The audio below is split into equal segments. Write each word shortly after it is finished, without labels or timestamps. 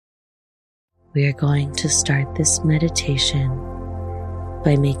We are going to start this meditation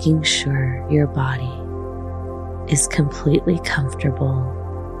by making sure your body is completely comfortable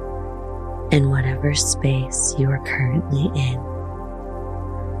in whatever space you are currently in,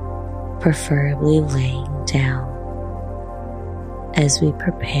 preferably laying down as we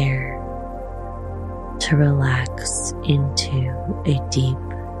prepare to relax into a deep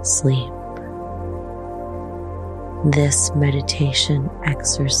sleep. This meditation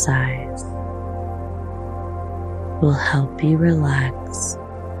exercise will help you relax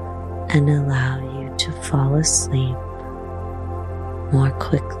and allow you to fall asleep more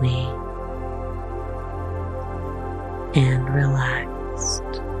quickly and relaxed.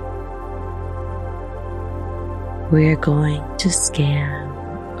 We are going to scan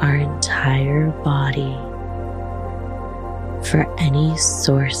our entire body for any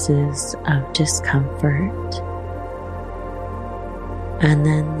sources of discomfort, and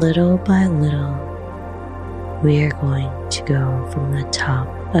then little by little we are going to go from the top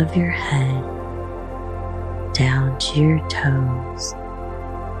of your head down to your toes,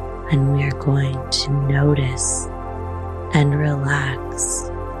 and we are going to notice and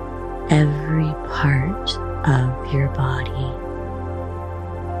relax every part of your body.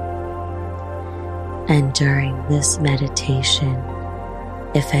 And during this meditation,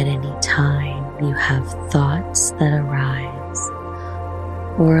 if at any time you have thoughts that arise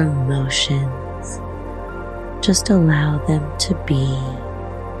or emotions, just allow them to be.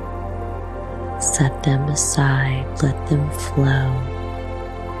 Set them aside, let them flow,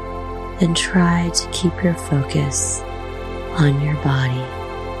 and try to keep your focus on your body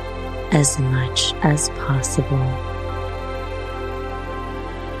as much as possible.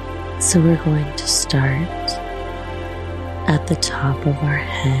 So we're going to start at the top of our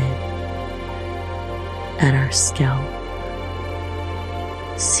head, at our scalp.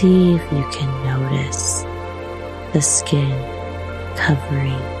 See if you can notice the skin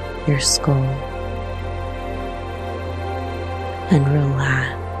covering your skull, and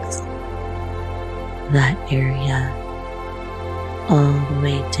relax that area all the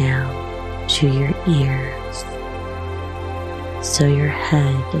way down to your ears, so your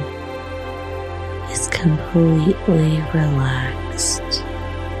head is completely relaxed,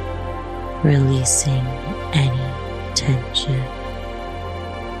 releasing any tension.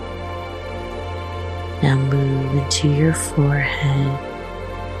 Now move into your forehead,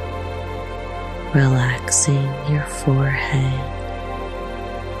 relaxing your forehead,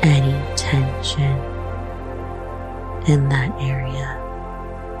 any tension in that area.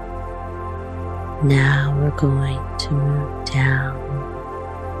 Now we're going to move down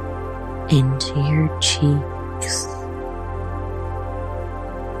into your cheeks,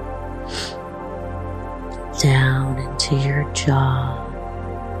 down into your jaw,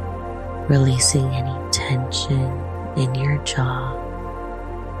 releasing any tension in your jaw.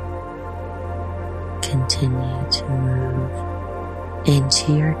 Continue to move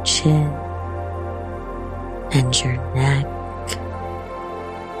into your chin and your neck,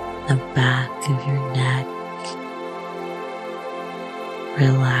 the back of your neck,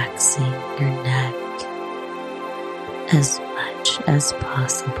 relaxing your neck as much as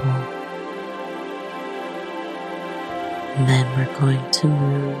possible. And then we're going to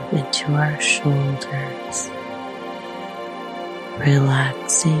move into our shoulders,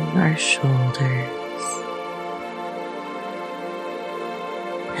 relaxing our shoulders,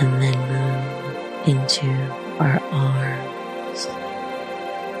 and then move into our arms,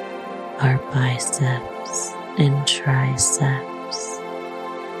 our biceps and triceps,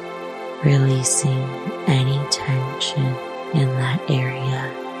 releasing any tension in that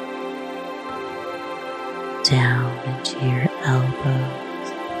area, down into your elbows,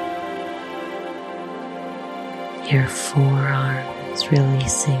 your forearms,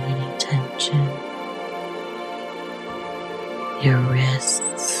 releasing any tension, your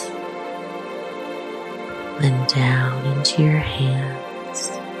wrists, then down into your hands.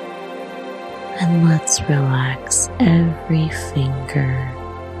 And let's relax every finger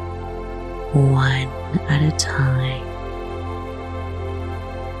one at a time.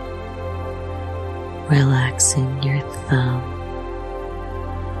 Relaxing your thumb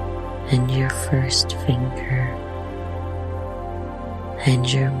and your first finger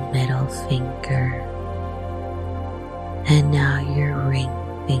and your middle finger, and now your ring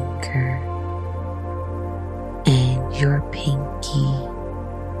finger and your pinky,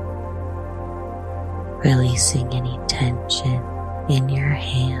 releasing any tension in your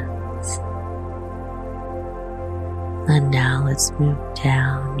hands. And now let's move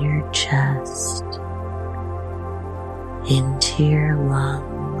down your chest into your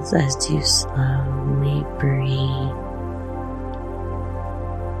lungs eyes as you slowly breathe,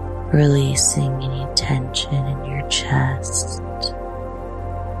 releasing any tension in your chest.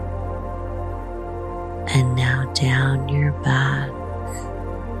 And now down your back,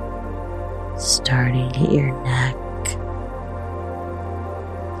 starting at your neck.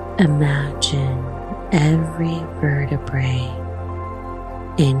 Imagine every vertebrae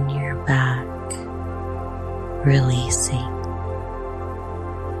in your back releasing,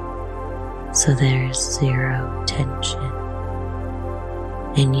 so there's zero tension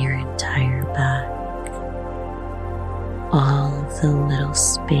in your entire back. All of the little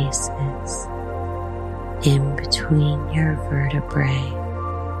spaces in between your vertebrae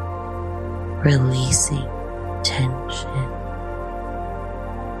releasing tension,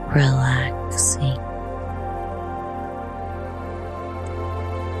 relaxing.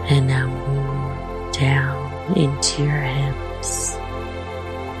 And now move down into your hips,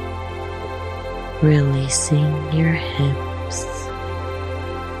 releasing your hips,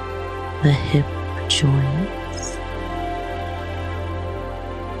 the hip joints.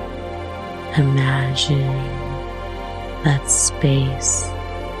 Imagining that space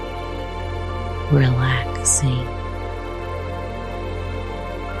relaxing.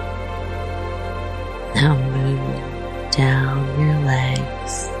 Now move down your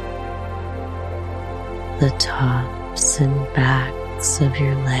legs, the tops and backs of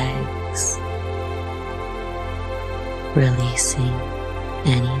your legs, releasing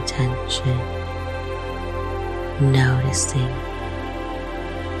any tension, noticing,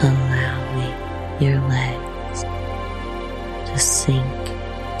 allowing your legs to sink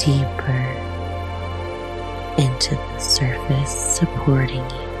deeper into the surface supporting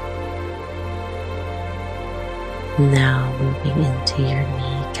you. Now moving into your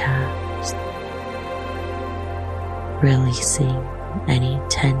kneecaps, releasing any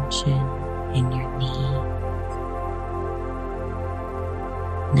tension in your knees.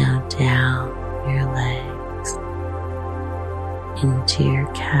 Now down your legs into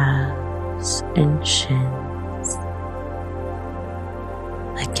your calves and shins.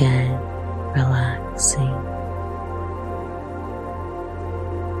 Again, relaxing.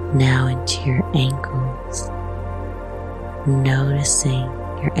 Now into your ankles, noticing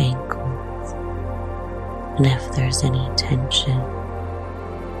your ankles, and if there's any tension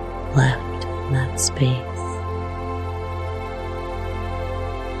left in that space.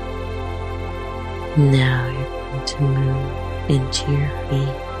 Now you're going to move into your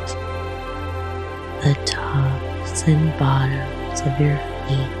feet, the tops and bottoms of your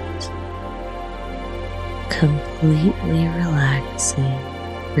feet, completely relaxing,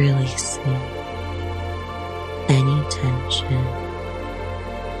 releasing any tension.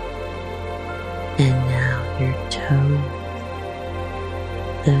 And now your toes,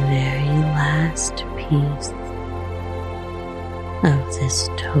 the very last piece of this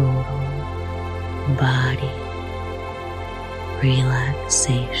total body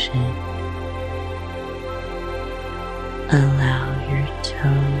relaxation. Allow your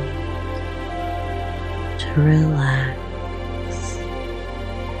toes to relax.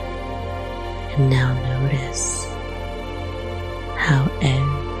 And now notice how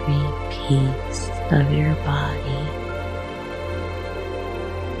every piece of your body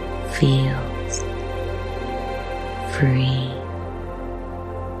feels free,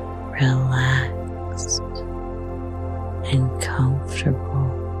 relaxed, and comfortable.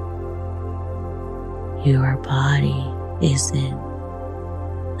 Your body is in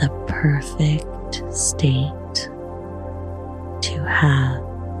the perfect state to have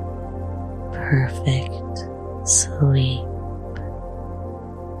perfect sleep.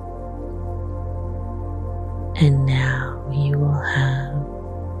 And now you will have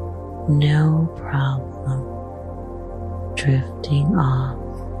no problem drifting off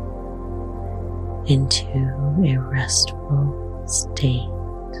into a restful state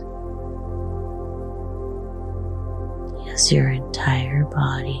as your entire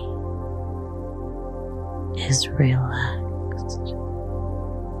body is relaxed.